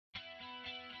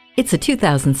It's a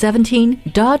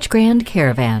 2017 Dodge Grand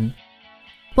Caravan.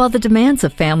 While the demands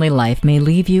of family life may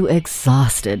leave you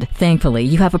exhausted, thankfully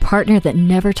you have a partner that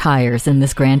never tires in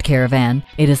this Grand Caravan.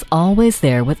 It is always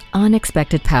there with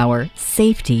unexpected power,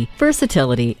 safety,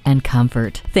 versatility, and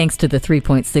comfort. Thanks to the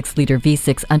 3.6-liter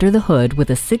V6 under the hood with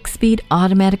a 6-speed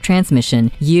automatic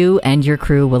transmission, you and your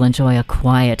crew will enjoy a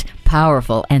quiet,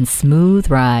 powerful, and smooth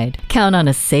ride. Count on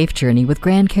a safe journey with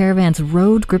Grand Caravan's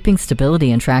road-gripping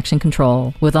stability and traction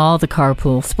control. With all the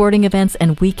carpool, sporting events,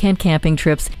 and weekend camping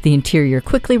trips, the interior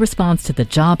quickly responds to the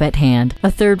job at hand.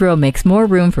 A third row makes more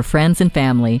room for friends and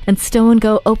family, and Stow N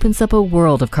Go opens up a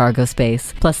world of cargo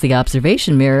space. Plus, the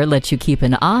observation mirror lets you keep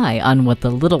an eye on what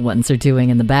the little ones are doing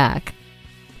in the back.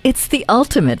 It's the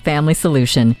ultimate family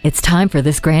solution. It's time for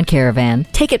this Grand Caravan.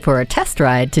 Take it for a test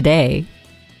ride today.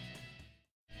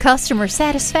 Customer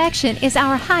satisfaction is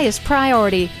our highest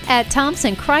priority at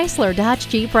Thomson Chrysler Dodge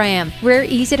Jeep Ram. We're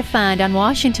easy to find on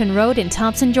Washington Road in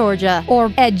Thompson, Georgia,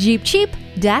 or at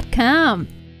jeepcheap.com.